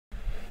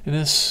In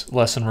this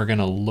lesson, we're going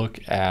to look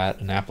at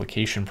an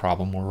application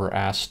problem where we're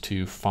asked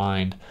to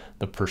find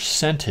the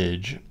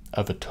percentage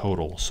of a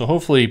total. So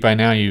hopefully by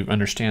now you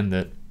understand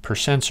that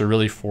percents are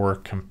really for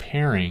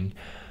comparing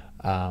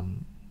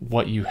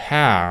what you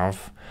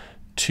have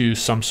to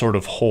some sort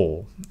of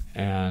whole.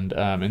 And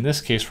in this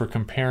case, we're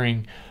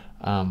comparing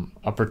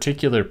a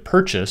particular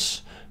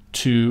purchase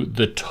to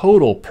the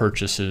total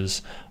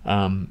purchases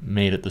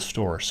made at the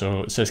store.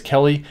 So it says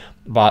Kelly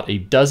bought a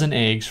dozen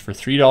eggs for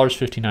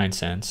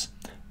 $3.59,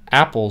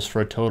 apples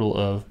for a total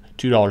of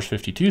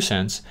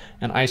 $2.52,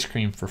 and ice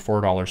cream for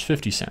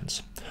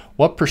 $4.50.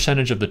 What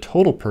percentage of the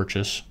total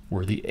purchase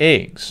were the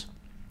eggs?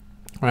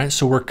 All right,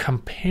 so we're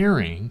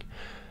comparing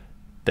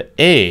the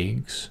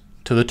eggs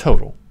to the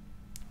total.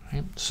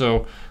 Right?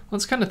 So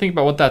let's kind of think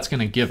about what that's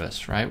going to give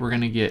us, right? We're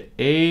going to get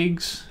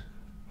eggs,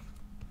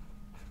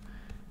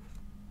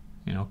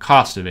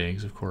 cost of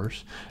eggs, of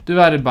course,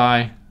 divided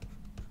by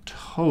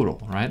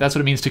total, right? That's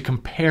what it means to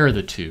compare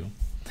the two.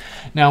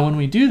 Now, when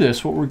we do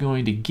this, what we're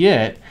going to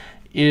get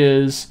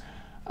is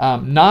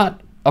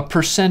not a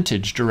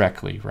percentage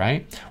directly,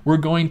 right? We're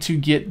going to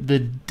get the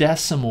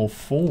decimal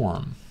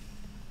form.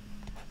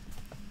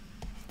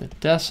 The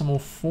decimal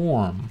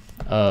form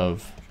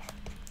of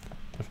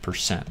the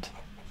percent,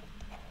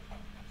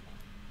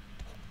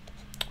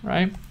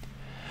 right?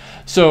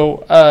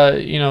 So,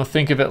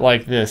 think of it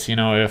like this,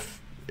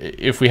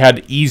 if we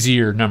had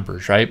easier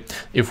numbers,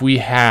 right? If we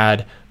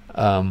had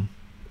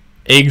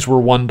eggs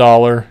were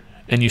 $1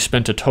 and you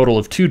spent a total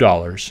of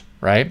 $2,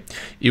 right?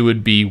 It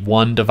would be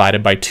 1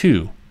 divided by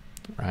 2,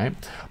 right?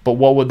 But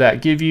what would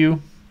that give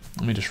you?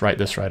 Let me just write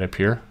this right up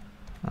here.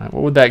 All right,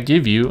 what would that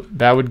give you?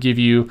 That would give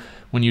you,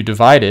 when you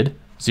divided,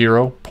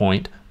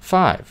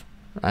 0.5,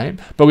 right?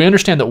 But we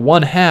understand that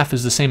 1/2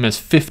 is the same as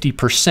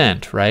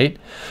 50%, right?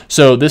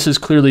 So this is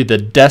clearly the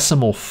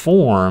decimal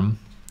form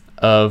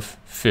of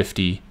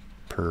 50%.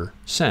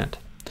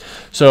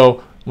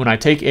 So when I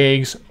take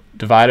eggs,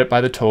 divide it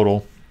by the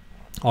total,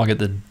 I'll get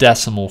the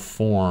decimal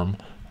form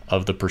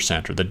of the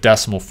percent, or the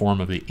decimal form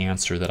of the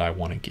answer that I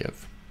want to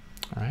give.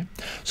 All right.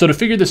 So to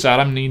figure this out,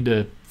 I'm going to need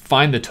to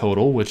find the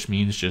total, which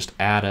means just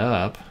add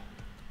up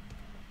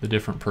the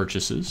different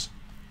purchases.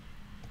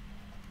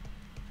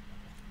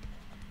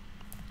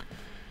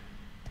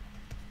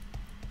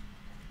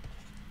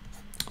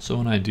 So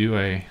when I do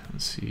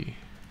let's see,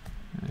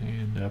 I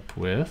end up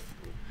with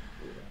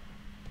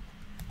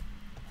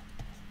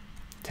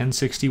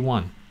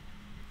 1061.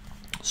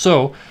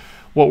 So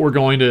what we're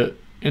going to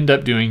end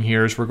up doing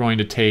here is we're going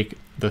to take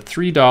the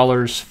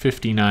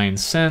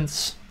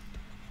 $3.59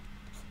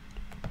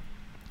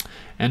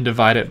 and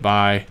divide it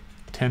by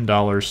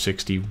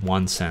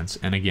 $10.61.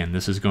 And again,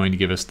 this is going to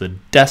give us the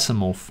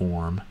decimal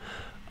form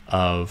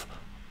of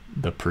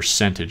the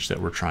percentage that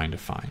we're trying to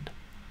find.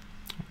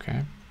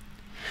 Okay.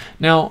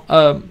 Now,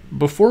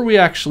 before we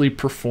actually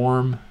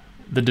perform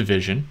the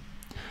division,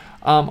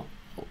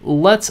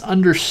 let's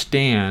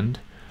understand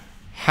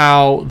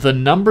how the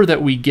number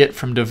that we get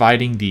from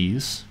dividing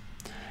these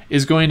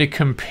is going to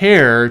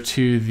compare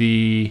to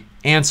the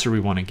answer we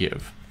want to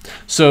give.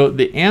 So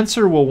the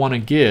answer we'll want to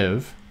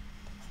give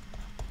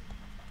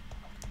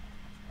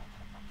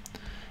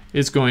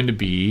is going to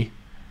be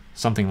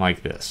something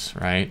like this,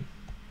 right?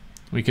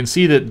 We can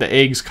see that the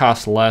eggs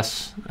cost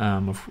less,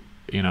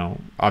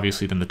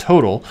 obviously than the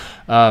total.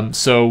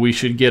 So we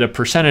should get a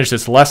percentage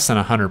that's less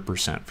than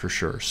 100% for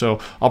sure.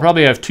 So I'll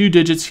probably have 2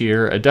 digits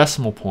here, a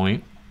decimal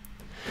point.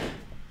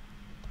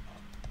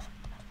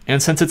 And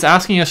since it's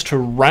asking us to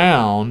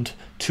round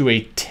to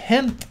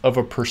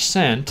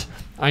 0.1%,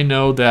 I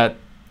know that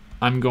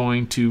I'm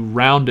going to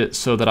round it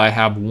so that I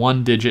have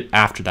 1 digit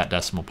after that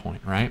decimal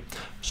point, right?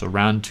 So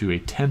round to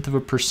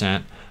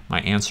 0.1%,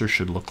 my answer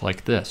should look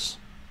like this.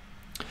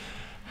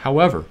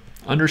 However,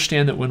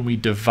 understand that when we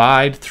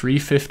divide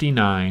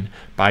 359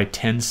 by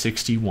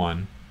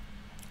 1061,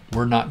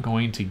 we're not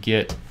going to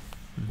get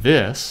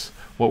this.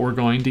 What we're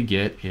going to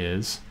get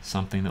is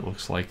something that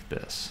looks like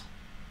this.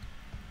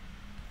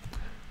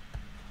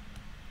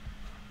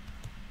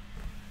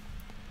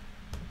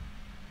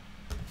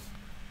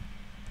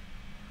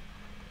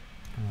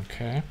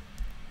 Okay.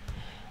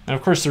 And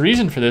of course, the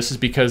reason for this is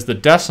because the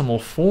decimal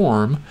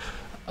form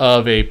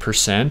of a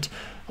percent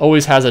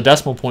always has a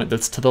decimal point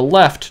that's to the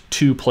left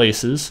 2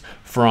 places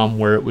from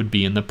where it would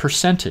be in the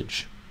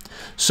percentage.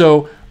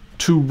 So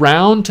to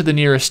round to the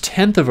nearest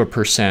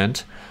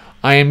 1/10%,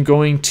 I am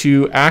going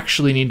to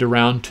actually need to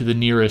round to the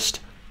nearest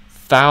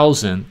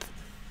 1,000th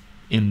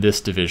in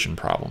this division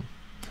problem.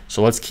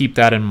 So let's keep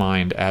that in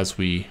mind as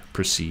we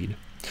proceed.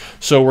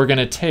 So we're going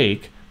to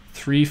take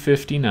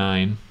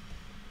 359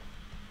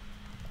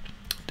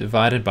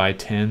 divided by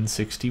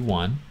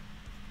 1061.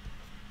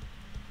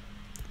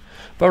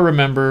 But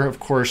remember, of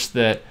course,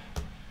 that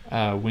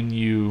when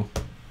you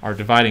are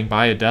dividing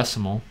by a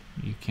decimal,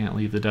 you can't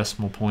leave the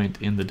decimal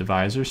point in the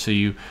divisor, so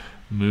you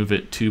move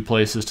it 2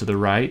 places to the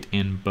right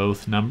in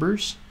both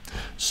numbers.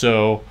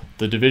 So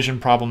the division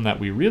problem that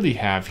we really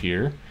have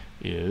here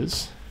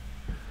is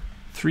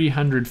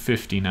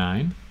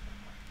 359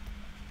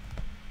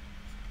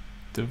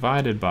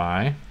 divided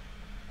by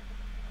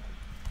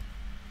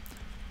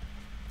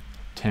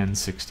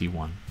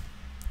 1061.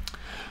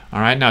 All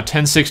right, now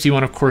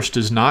 1061, of course,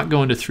 does not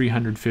go into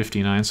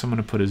 359, so I'm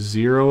going to put a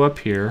 0 up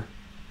here,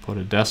 put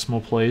a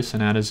decimal place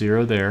and add a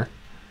 0 there,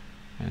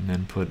 and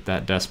then put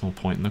that decimal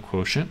point in the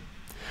quotient.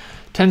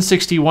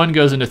 1061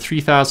 goes into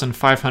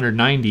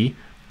 3,590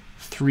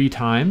 3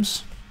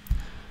 times,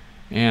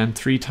 and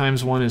 3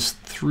 times 1 is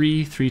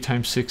 3, 3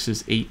 times 6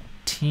 is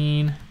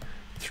 18,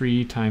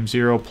 3 times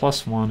 0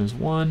 plus 1 is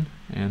 1,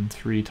 and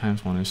 3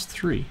 times 1 is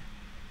 3.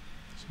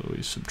 So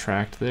we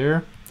subtract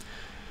there,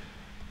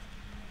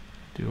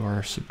 do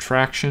our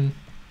subtraction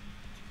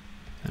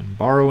and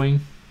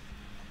borrowing,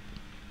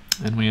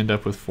 and we end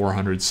up with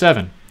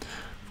 407.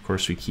 Of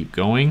course, we keep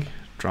going,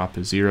 drop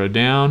a 0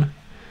 down,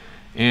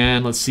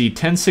 and let's see,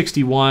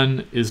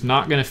 1061 is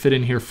not going to fit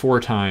in here 4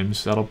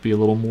 times. That'll be a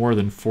little more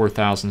than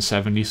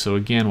 4,070, so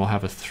again, we'll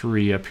have a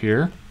 3 up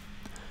here.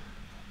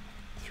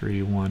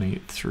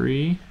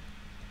 3183.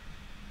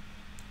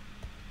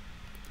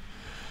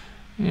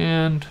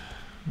 And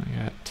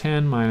I got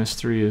 10 minus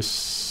 3 is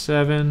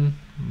 7.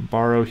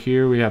 Borrow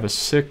here, we have a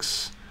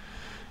 6.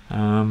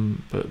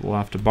 But we'll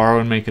have to borrow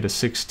and make it a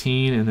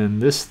 16. And then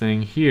this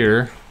thing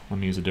here, let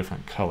me use a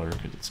different color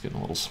because it's getting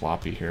a little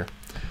sloppy here.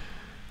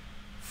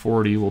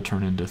 40 will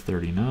turn into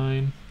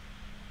 39.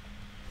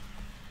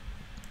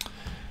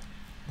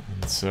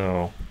 And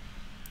so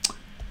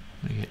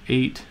we get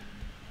 8,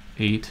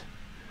 8,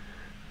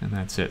 and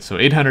that's it. So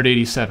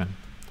 887.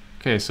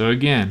 Okay, so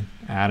again,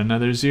 add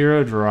another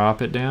 0,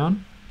 drop it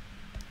down.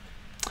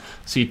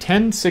 See,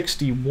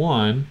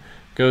 1061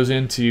 goes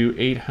into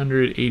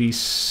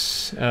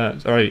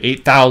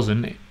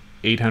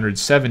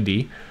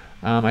 8,870.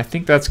 I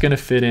think that's going to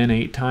fit in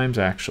 8 times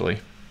actually.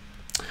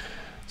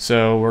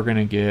 So we're going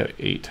to get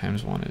 8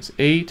 times 1 is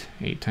 8,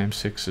 8 times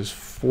 6 is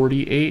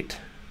 48,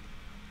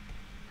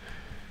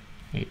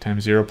 8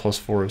 times 0 plus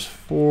 4 is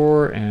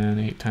 4, and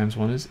 8 times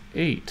 1 is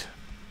 8.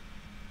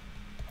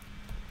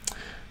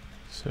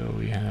 So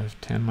we have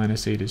 10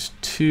 minus 8 is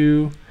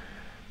 2,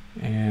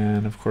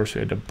 and of course we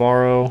had to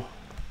borrow,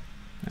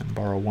 and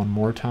borrow one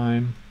more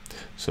time.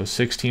 So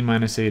 16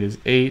 minus 8 is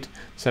 8,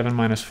 7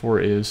 minus 4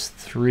 is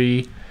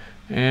 3,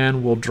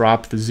 and we'll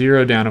drop the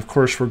 0 down. Of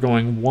course, we're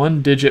going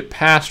 1 digit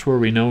past where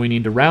we know we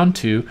need to round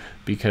to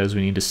because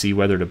we need to see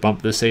whether to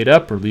bump this 8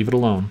 up or leave it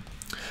alone.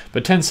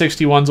 But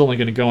 1061 is only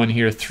going to go in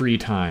here 3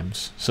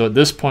 times. So at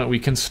this point, we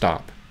can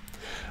stop.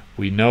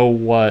 We know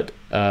what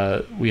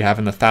we have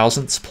in the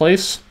thousandths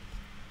place,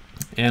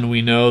 and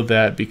we know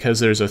that because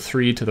there's a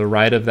 3 to the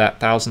right of that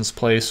thousandths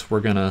place,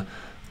 we're going to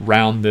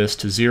round this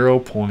to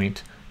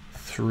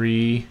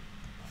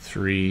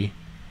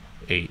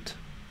 0.338.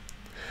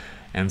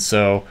 And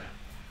so,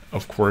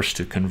 of course,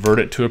 to convert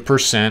it to a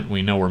percent,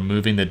 we know we're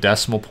moving the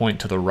decimal point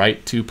to the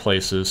right 2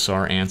 places, so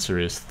our answer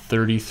is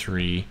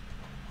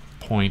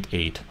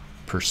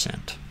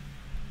 33.8%.